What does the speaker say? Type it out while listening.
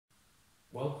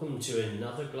Welcome to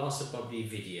another Glass of Bubbly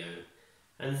video,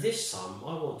 and this time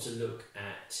I want to look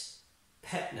at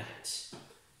Pét-Nat.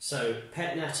 So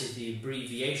Pét-Nat is the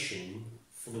abbreviation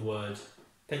for the word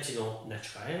Pétillant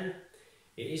Naturel.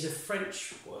 It is a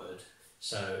French word,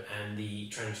 and the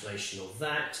translation of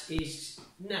that is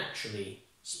naturally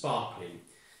sparkling.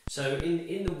 So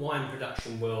in the wine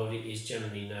production world, it is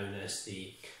generally known as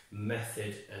the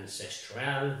Méthode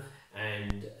Ancestrale,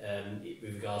 and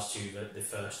with regards to the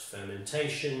first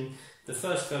fermentation, the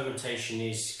first fermentation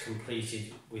is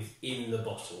completed within the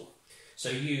bottle. So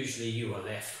usually you are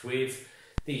left with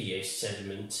the yeast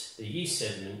sediment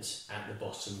at the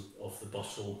bottom of the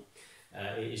bottle.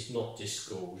 It is not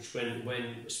disgorged.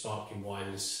 When sparkling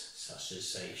wines such as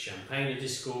say champagne are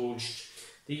disgorged,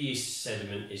 the yeast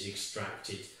sediment is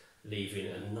extracted, leaving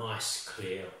a nice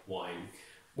clear wine.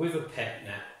 With a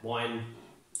Pét-Nat wine,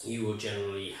 you will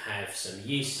generally have some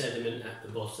yeast sediment at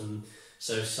the bottom,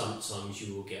 so sometimes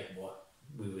you will get what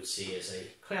we would see as a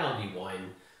cloudy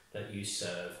wine that you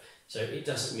serve. So it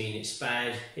doesn't mean it's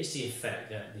bad, it's the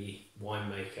effect that the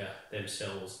winemaker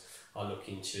themselves are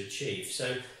looking to achieve.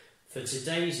 So for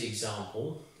today's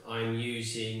example, I'm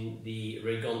using the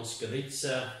Radgonske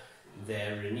Gorice,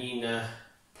 their Renina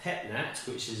Pét-Nat,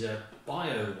 which is a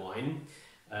bio wine,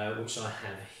 which I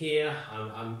have here.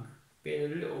 I'm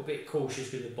being a little bit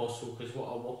cautious with the bottle because what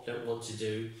I don't want to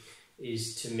do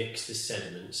is to mix the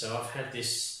sediment. So I've had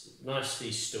this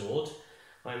nicely stored.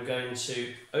 I'm going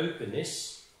to open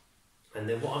this, and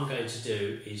then what I'm going to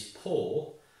do is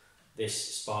pour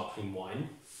this sparkling wine,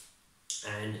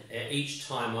 and each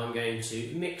time I'm going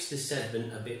to mix the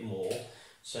sediment a bit more.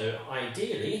 So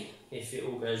ideally, if it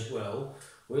all goes well,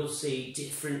 we'll see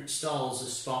different styles of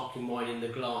sparkling wine in the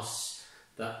glasses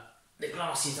that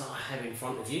I have in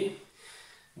front of you.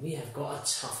 We have got a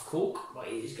tough cork, but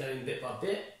it is going bit by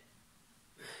bit.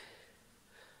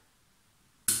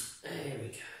 There we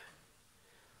go.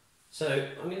 So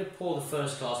I'm going to pour the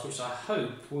first glass, which I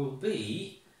hope will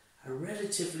be a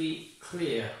relatively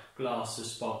clear glass of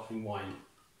sparkling wine.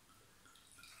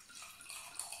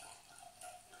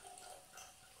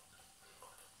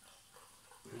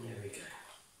 And there we go.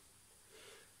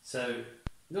 So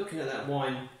looking at that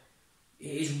wine,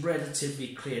 it is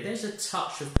relatively clear. There's a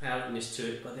touch of cloudiness to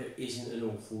it, but there isn't an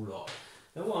awful lot.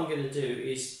 Now what I'm going to do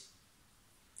is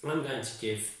I'm going to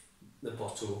give the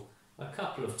bottle a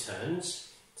couple of turns,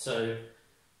 so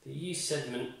the yeast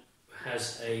sediment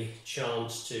has a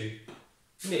chance to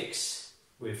mix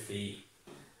with the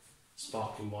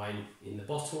sparkling wine in the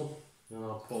bottle, and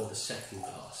I'll pour the second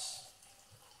glass.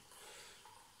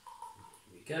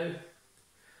 Here we go.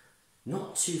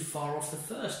 Not too far off the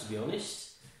first, to be honest.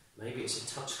 Maybe it's a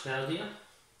touch cloudier.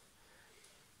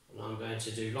 And I'm going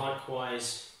to do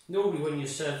likewise. Normally when you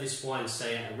serve this wine,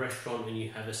 say at a restaurant and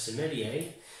you have a sommelier,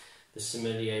 the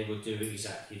sommelier will do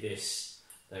exactly this.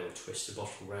 They will twist the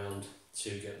bottle round to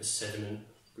get the sediment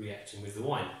reacting with the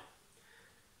wine.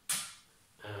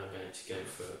 And I'm going to go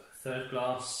for a third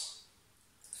glass,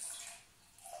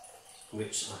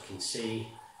 which I can see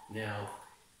now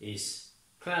is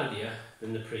cloudier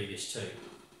than the previous two.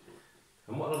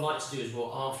 And what I'd like to do as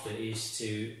well after is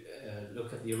to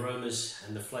look at the aromas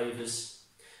and the flavours,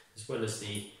 as well as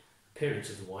the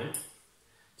appearance of the wine,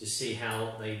 to see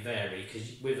how they vary.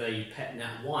 Because with a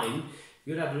Pét-Nat wine,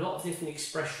 you'll have a lot of different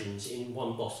expressions in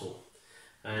one bottle.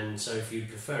 And so if you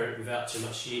prefer it without too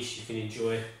much yeast, you can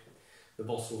enjoy the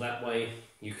bottle that way.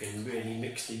 You can really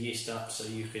mix the yeast up so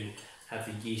you can have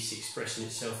the yeast expressing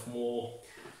itself more,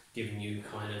 giving you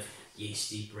kind of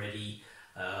yeasty, bready,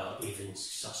 even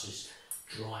such as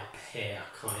dry pear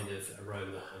kind of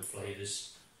aroma and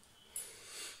flavours.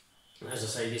 As I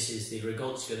say, this is the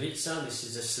Radgonske Gorice. This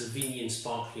is a Slovenian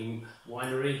sparkling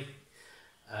winery,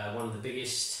 one of the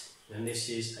biggest, and this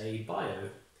is a bio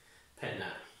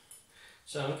Pét-Nat.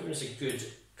 So I'm giving us a good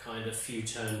kind of few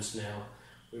turns now.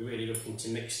 We're really looking to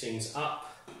mix things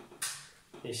up.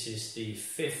 This is the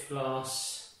fifth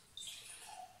glass.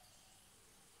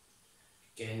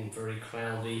 Again, very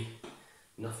cloudy.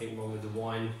 Nothing wrong with the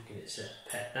wine, it's a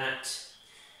Pét-Nat.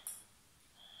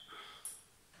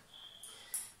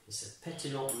 It's a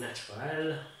Pétillant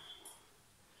Naturel.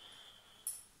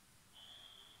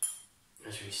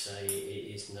 As we say,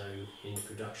 it is known in the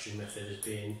production method as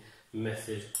being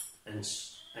Méthode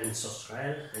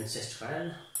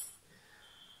Ancestrale.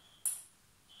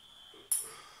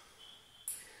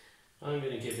 I'm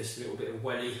going to give this a little bit of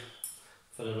welly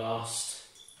for the last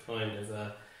kind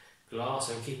of glass.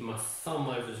 I'm keeping my thumb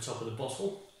over the top of the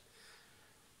bottle.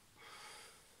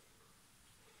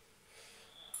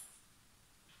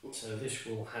 So this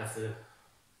will have the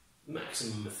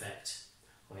maximum effect,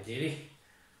 ideally,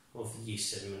 of the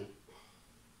yeast sediment.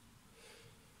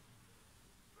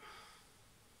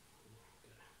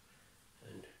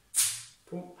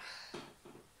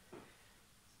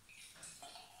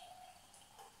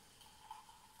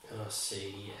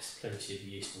 see, yes, plenty of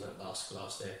yeast in that last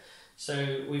glass there.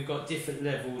 So we've got different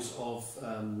levels of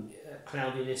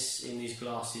cloudiness in these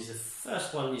glasses. The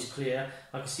first one is clear.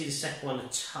 I can see the second one a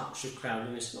touch of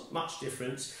cloudiness, not much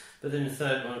difference. But then the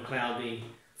third one cloudy,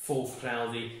 fourth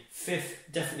cloudy,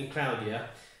 fifth definitely cloudier,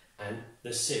 and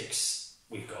the sixth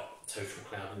we've got total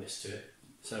cloudiness to it.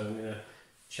 So I'm going to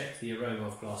check the aroma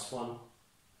of glass one.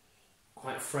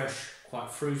 Quite fresh, quite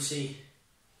fruity,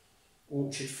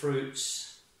 orchard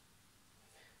fruits.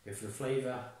 Go for the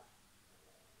flavour.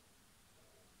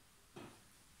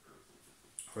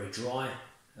 Very dry,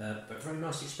 but very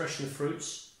nice expression of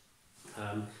fruits.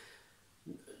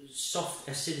 Soft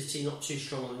acidity, not too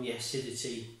strong on the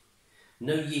acidity.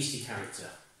 No yeasty character.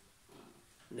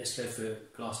 Let's go for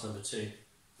glass number two.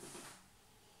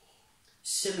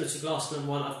 Similar to glass number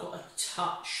one, I've got a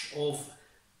touch of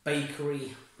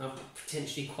bakery,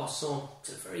 potentially croissant,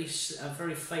 a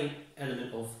very faint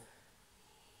element of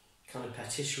kind of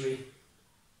patisserie.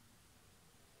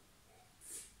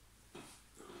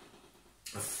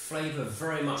 A flavour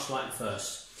very much like the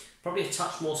first. Probably a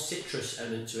touch more citrus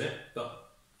element to it,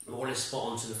 but more or less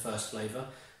spot on to the first flavour.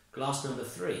 Glass number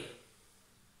three.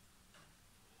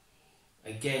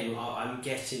 Again, I'm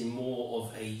getting more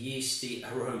of a yeasty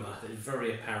aroma that is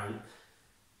very apparent.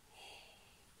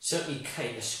 Certainly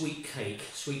cake, a sweet cake,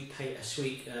 a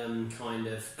sweet kind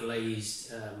of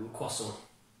glazed croissant.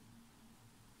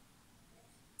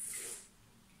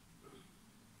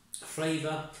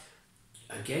 Flavour.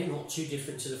 Again, not too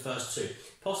different to the first two.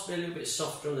 Possibly a little bit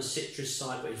softer on the citrus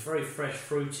side, but it's very fresh,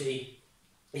 fruity.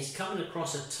 It's coming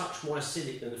across a touch more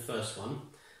acidic than the first one.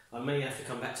 I may have to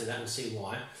come back to that and see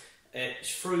why. It's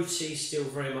fruity, still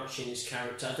very much in its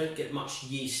character. I don't get much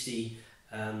yeasty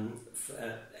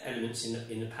elements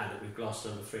in the palate with glass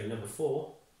number three. Number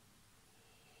four,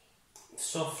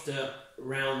 softer,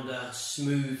 rounder,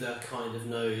 smoother kind of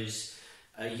nose,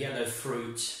 yellow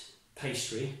fruit,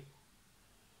 pastry.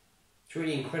 It's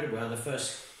really incredible how the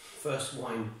first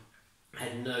wine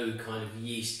had no kind of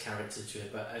yeast character to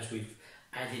it, but as we've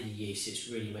added the yeast, it's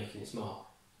really making its mark.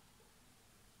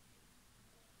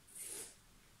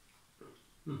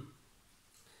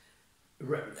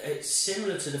 It's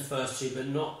similar to the first two, but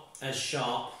not as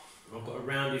sharp. I've got a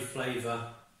rounded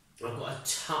flavour. I've got a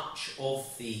touch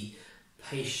of the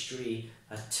pastry,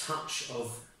 a touch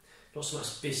of, not so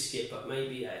much biscuit, but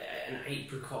maybe an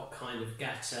apricot kind of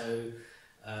gâteau,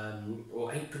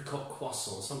 or apricot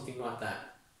croissant, something like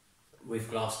that, with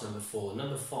glass number four.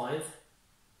 Number five,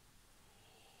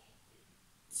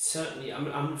 certainly,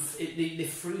 the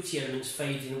fruity elements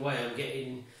fading away. I'm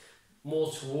getting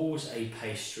more towards a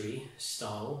pastry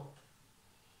style.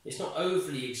 It's not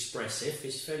overly expressive,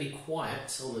 it's fairly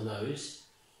quiet on the nose,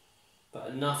 but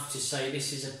enough to say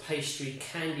this is a pastry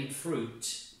candied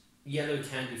fruit, yellow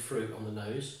candied fruit on the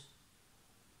nose.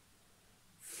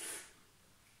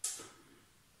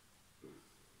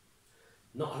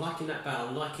 I'm liking that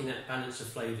balance of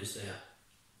flavours there.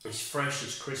 It's fresh,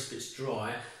 it's crisp, it's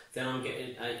dry. Then I'm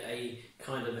getting a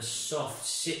kind of a soft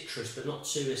citrus, but not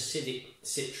too acidic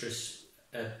citrus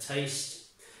taste.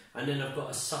 And then I've got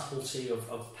a subtlety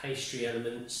of pastry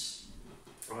elements.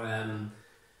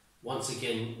 Once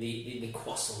again, the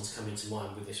croissants come into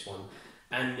mind with this one.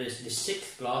 And the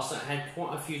sixth glass, that had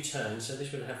quite a few turns, so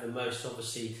this would have the most,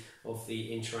 obviously, of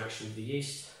the interaction with the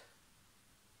yeast.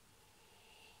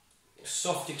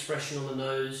 Soft expression on the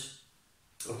nose.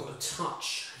 I've got a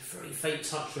touch, a very faint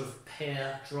touch of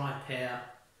pear, dry pear.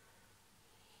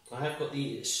 I have got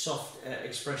the soft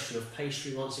expression of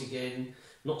pastry once again,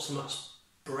 not so much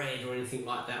bread or anything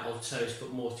like that, or toast,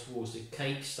 but more towards the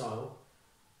cake style.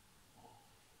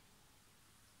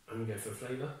 I'm going to go for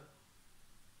flavour.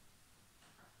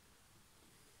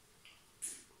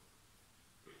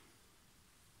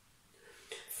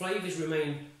 Flavours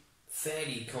remain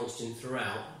fairly constant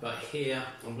throughout, but here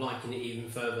I'm liking it even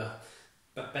further,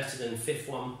 but better than the fifth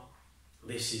one.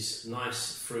 This is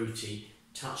nice, fruity,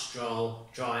 touch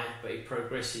dry, but it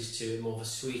progresses to more of a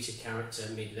sweeter character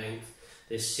mid-length.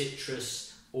 There's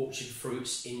citrus, orchard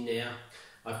fruits in there.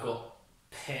 I've got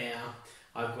pear,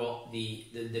 I've got the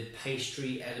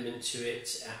pastry element to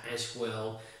it as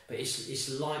well, but it's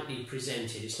lightly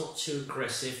presented. It's not too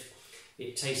aggressive.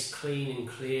 It tastes clean and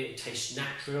clear. It tastes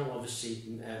natural, obviously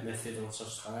Méthode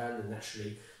Ancestrale and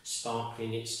naturally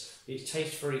sparkling. It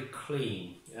tastes very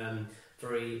clean,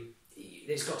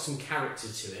 it's got some character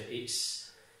to it.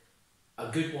 It's a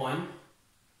good wine.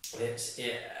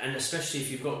 And especially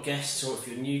if you've got guests or if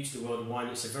you're new to the world of wine,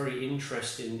 it's a very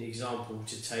interesting example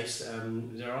to taste.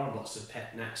 There are lots of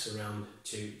Pét-Nats around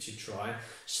to try.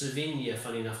 Slovenia,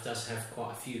 funny enough, does have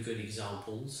quite a few good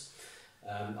examples.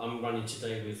 I'm running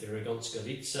today with the Radgonske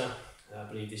Gorice. I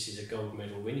believe this is a gold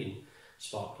medal winning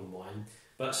sparkling wine.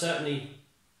 But certainly,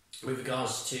 with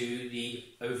regards to the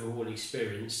overall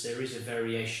experience, there is a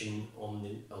variation on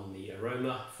the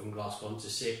aroma from glass 1 to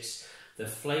 6. The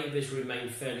flavours remain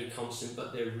fairly constant,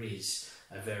 but there is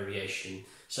a variation.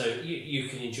 So you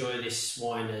can enjoy this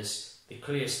wine as the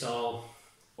clear style,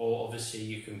 or obviously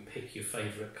you can pick your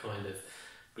favourite kind of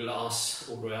glass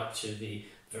all the way up to the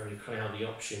very cloudy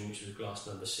option, which is glass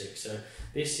number 6. So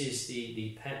this is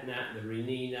the Pét-Nat, the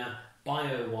Renina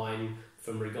Bio wine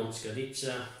from Radgonske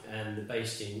Gorice, and they're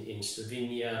based in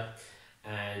Slovenia.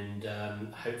 And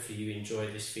hopefully you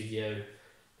enjoy this video,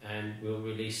 and we'll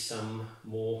release some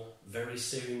more very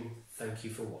soon. Thank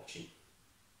you for watching.